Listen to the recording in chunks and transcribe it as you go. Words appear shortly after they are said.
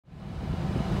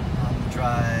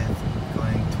drive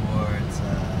going towards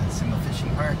Suma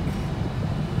Fishing Park. You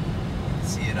can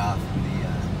see it off in the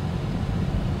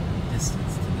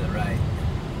distance to the right.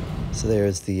 So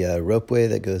there's the ropeway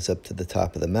that goes up to the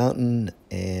top of the mountain,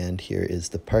 and here is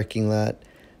the parking lot.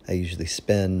 I usually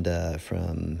spend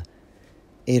from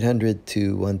 800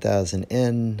 to 1000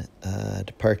 N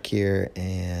to park here,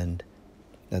 and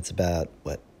that's about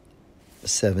what,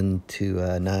 $7 to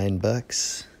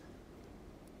 $9.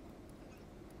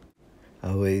 I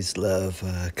always love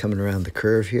coming around the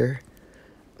curve here.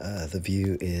 The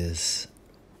view is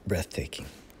breathtaking.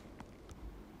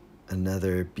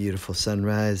 Another beautiful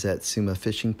sunrise at Suma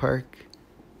Fishing Park.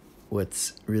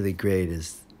 What's really great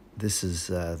is this is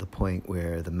the point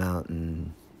where the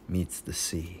mountain meets the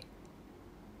sea.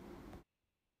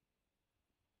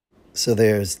 So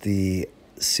there's the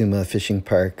Suma Fishing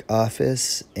Park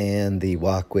office and the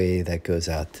walkway that goes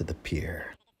out to the pier.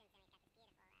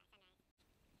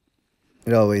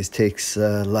 It always takes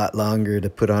a lot longer to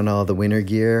put on all the winter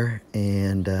gear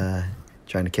and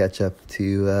trying to catch up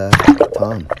to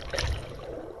Tom.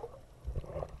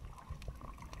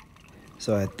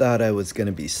 So I thought I was going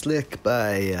to be slick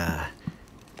by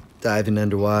diving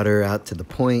underwater out to the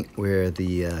point where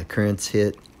the currents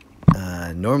hit.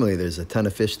 Normally there's a ton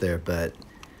of fish there, but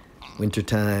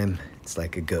wintertime, it's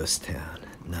like a ghost town.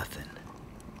 Nothing.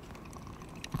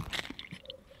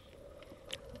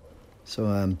 So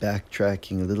I'm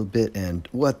backtracking a little bit, and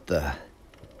what the?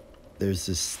 There's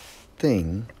this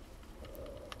thing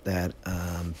that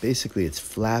basically it's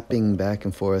flapping back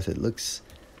and forth. It looks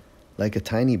like a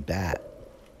tiny bat,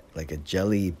 like a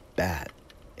jelly bat,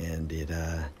 and it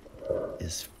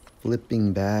is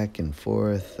flipping back and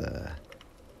forth.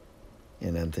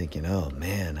 And I'm thinking, oh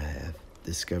man, I have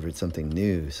discovered something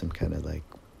new, some kind of like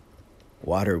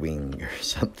water wing or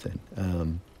something.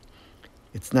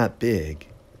 It's not big,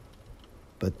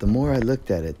 but the more I looked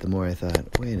at it, the more I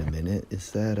thought, wait a minute, is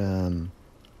that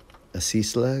a sea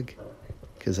slug?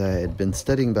 Because I had been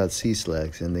studying about sea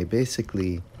slugs, and they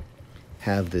basically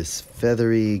have this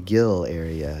feathery gill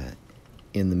area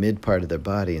in the mid part of their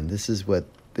body, and this is what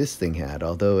this thing had,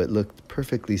 although it looked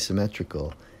perfectly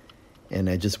symmetrical. And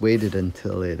I just waited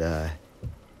until it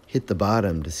hit the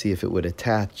bottom to see if it would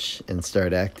attach and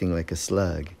start acting like a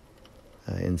slug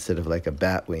instead of like a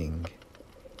bat wing.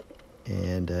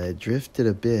 And it drifted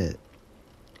a bit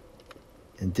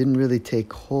and didn't really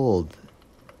take hold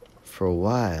for a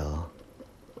while.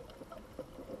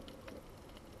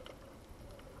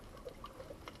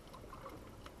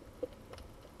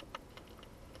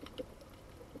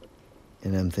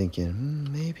 And I'm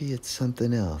thinking, maybe it's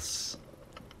something else.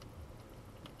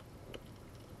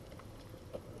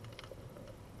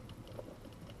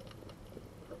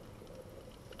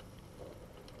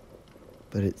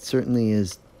 But it certainly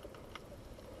is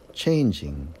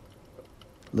changing,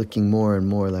 looking more and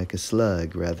more like a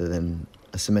slug rather than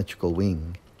a symmetrical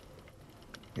wing.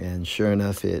 And sure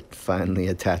enough, it finally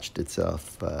attached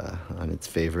itself on its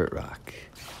favorite rock.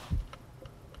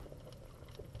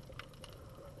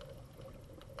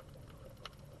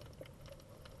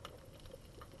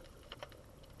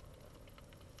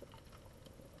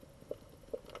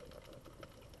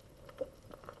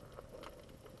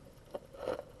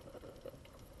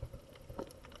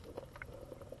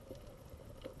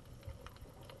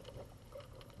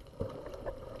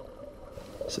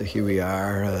 So here we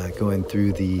are going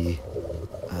through the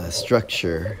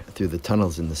structure, through the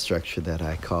tunnels in the structure that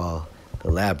I call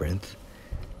the labyrinth.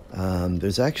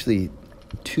 There's actually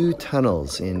 2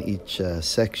 tunnels in each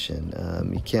section.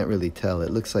 You can't really tell.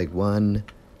 It looks like one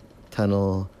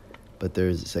tunnel, but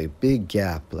there's a big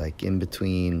gap like in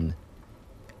between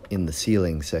in the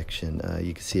ceiling section.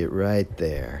 You can see it right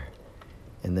there.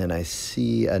 And then I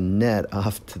see a net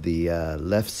off to the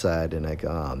left side, and I go,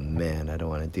 oh man, I don't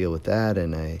want to deal with that.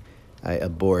 And I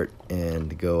abort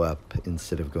and go up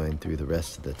instead of going through the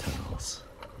rest of the tunnels.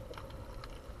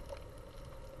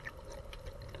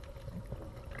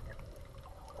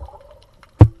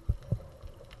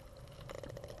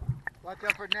 Watch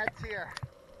out for nets here.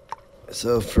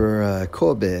 So for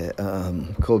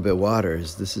Kobe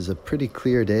waters, this is a pretty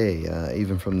clear day.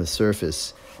 Even from the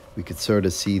surface, we could sort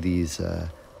of see these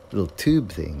little tube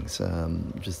things,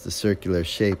 just the circular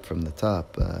shape from the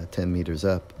top, 10 meters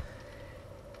up,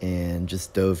 and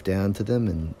just dove down to them.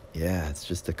 And yeah, it's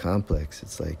just a complex.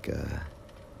 It's like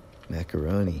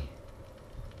macaroni.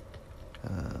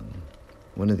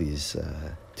 One of these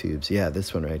tubes, yeah,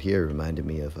 this one right here reminded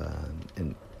me of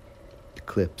an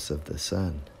eclipse of the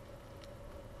sun.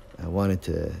 I wanted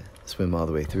to swim all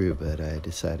the way through, but I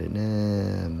decided,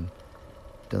 nah,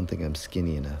 don't think I'm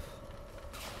skinny enough.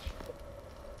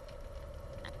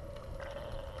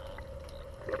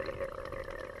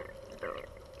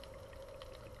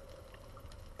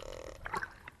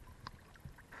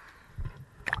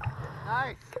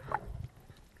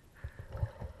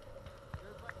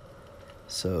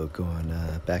 So going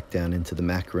back down into the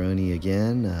macaroni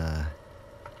again.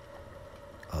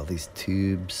 All these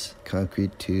tubes,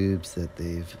 concrete tubes that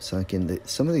they've sunk in.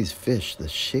 Some of these fish, the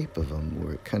shape of them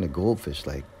were kind of goldfish,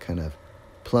 like kind of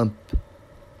plump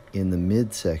in the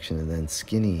midsection and then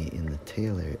skinny in the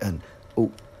tail area. And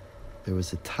oh, there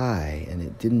was a tie, and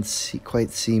it didn't quite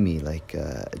see me. Like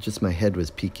just my head was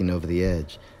peeking over the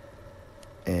edge,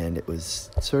 and it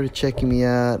was sort of checking me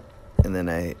out. And then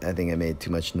I think I made too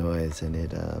much noise, and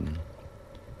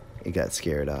it got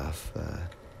scared off.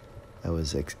 I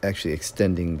was actually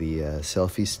extending the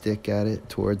selfie stick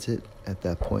towards it at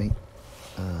that point.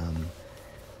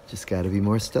 Just got to be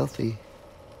more stealthy.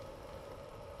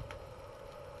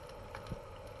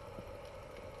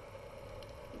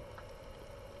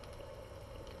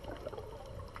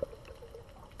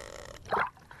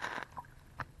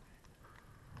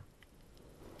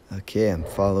 Okay, I'm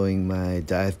following my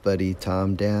dive buddy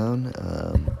Tom down.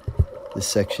 This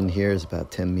section here is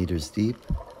about 10 meters deep,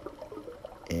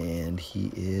 and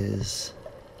he is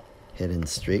heading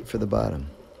straight for the bottom.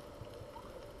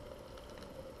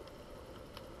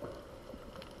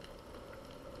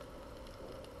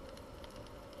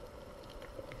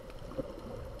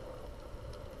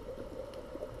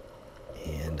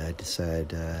 And I decide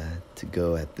to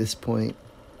go at this point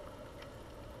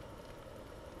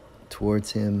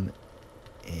towards him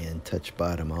and touch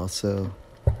bottom also.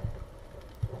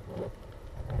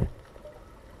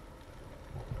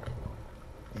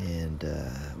 And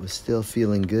was still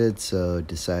feeling good, so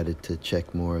decided to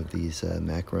check more of these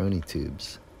macaroni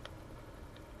tubes.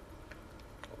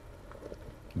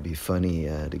 It'd be funny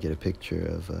to get a picture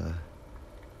of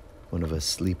one of us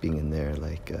sleeping in there,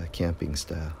 like camping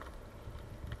style.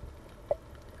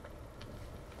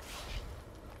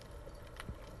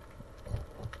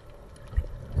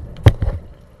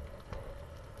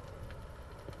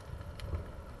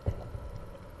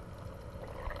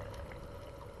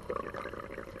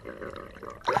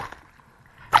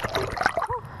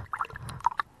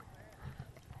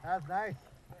 That's nice.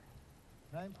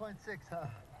 9.6, huh?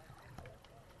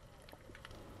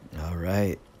 All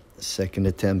right, second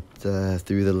attempt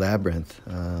through the labyrinth.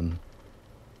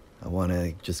 I want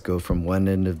to just go from one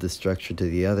end of the structure to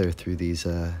the other through these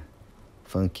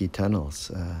funky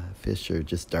tunnels. Fish are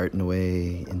just darting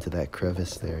away into that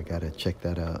crevice there. Got to check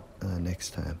that out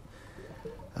next time.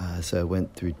 So I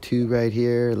went through two right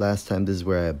here. Last time this is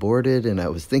where I aborted, and I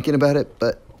was thinking about it,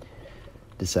 but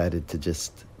decided to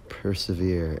just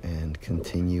persevere and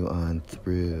continue on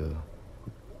through.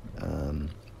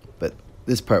 But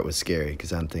this part was scary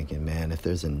because I'm thinking, man, if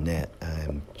there's a net,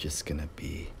 I'm just gonna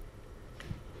be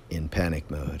in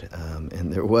panic mode.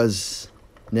 And there was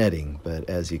netting, but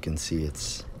as you can see,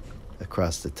 it's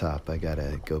across the top. I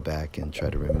gotta go back and try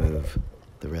to remove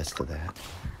the rest of that.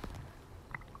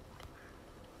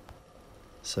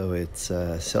 So it's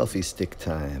selfie stick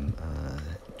time,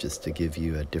 just to give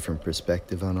you a different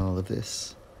perspective on all of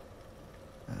this.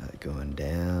 Going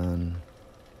down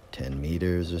 10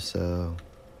 meters or so.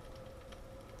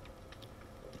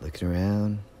 Looking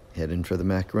around, heading for the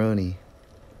macaroni.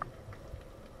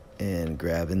 And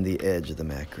grabbing the edge of the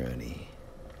macaroni.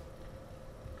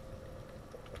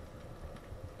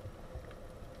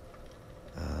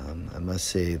 I must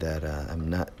say that I'm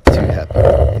not too happy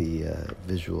with the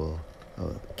visual.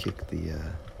 I'll kick the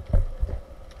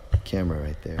camera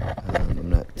right there. I'm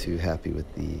not too happy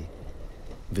with the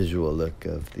visual look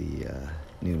of the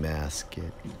new mask.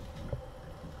 It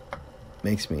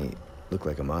makes me look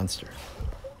like a monster.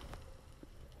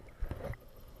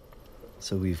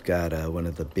 So we've got one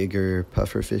of the bigger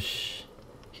pufferfish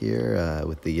here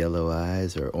with the yellow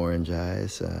eyes or orange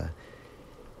eyes,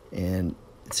 and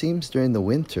it seems during the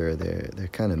winter they're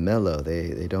kind of mellow.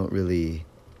 They don't really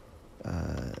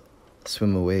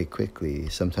swim away quickly.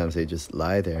 Sometimes they just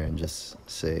lie there and just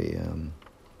say,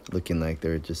 looking like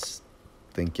they're just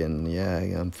thinking, yeah,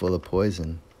 I'm full of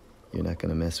poison. You're not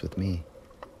gonna mess with me.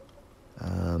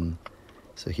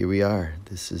 So here we are.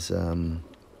 This is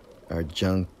our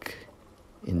junk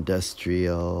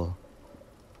industrial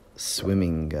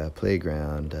swimming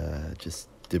playground. Just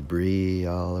debris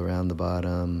all around the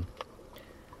bottom.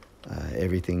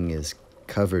 Everything is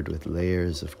covered with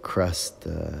layers of crust,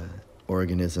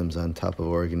 organisms on top of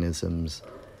organisms,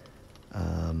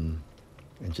 and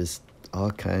just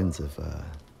all kinds of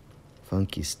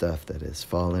funky stuff that has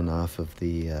fallen off of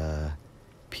the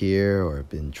pier or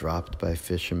been dropped by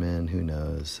fishermen, who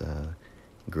knows.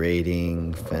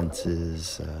 Grating,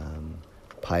 fences,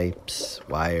 pipes,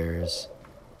 wires,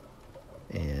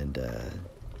 and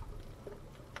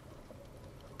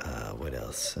what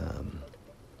else?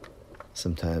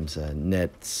 sometimes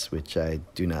nets, which I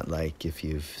do not like. If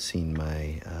you've seen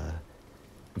my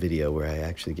video where I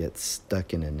actually get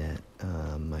stuck in a net,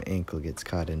 my ankle gets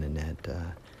caught in a net.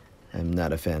 I'm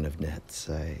not a fan of nets.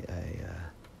 I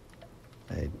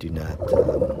do not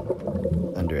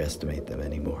underestimate them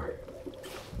anymore.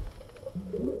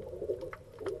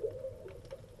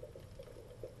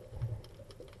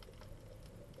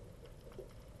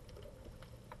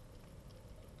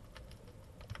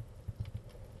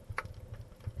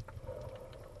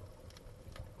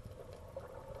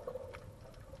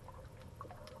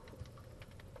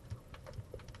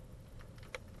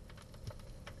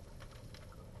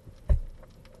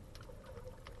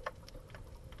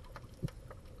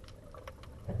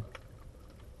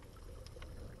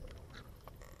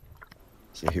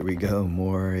 So here we go,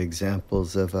 more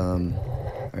examples of our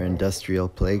industrial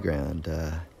playground.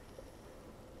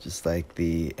 Just like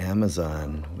the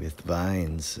Amazon with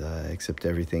vines, except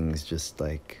everything's just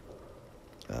like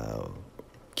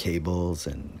cables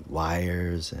and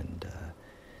wires and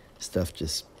stuff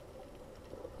just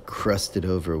crusted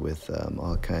over with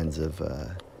all kinds of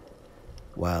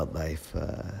wildlife,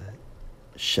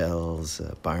 shells,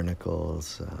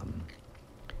 barnacles,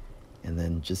 and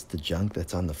then just the junk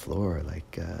that's on the floor.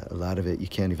 Like a lot of it, you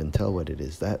can't even tell what it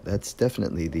is. That's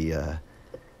definitely the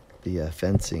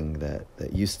fencing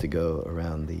that used to go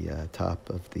around the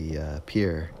top of the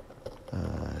pier.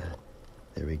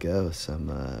 There we go,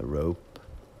 some rope.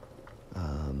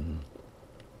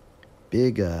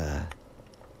 Big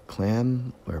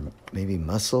clam or maybe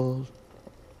mussel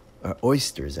or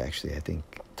oysters, actually, I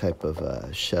think, type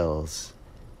of shells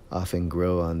often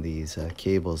grow on these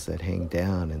cables that hang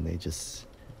down, and they just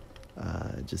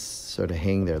sort of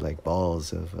hang there like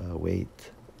balls of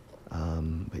weight.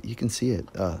 But you can see it.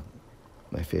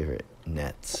 My favorite,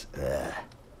 nets. Ugh.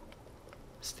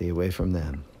 Stay away from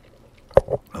them.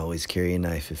 Always carry a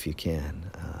knife if you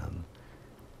can.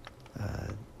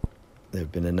 There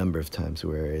have been a number of times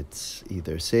where it's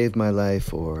either saved my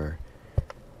life or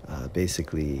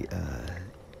basically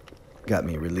got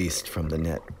me released from the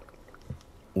net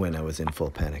when I was in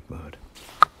full panic mode.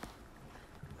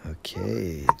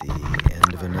 Okay, the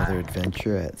end of another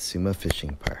adventure at Suma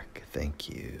Fishing Park. Thank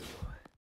you.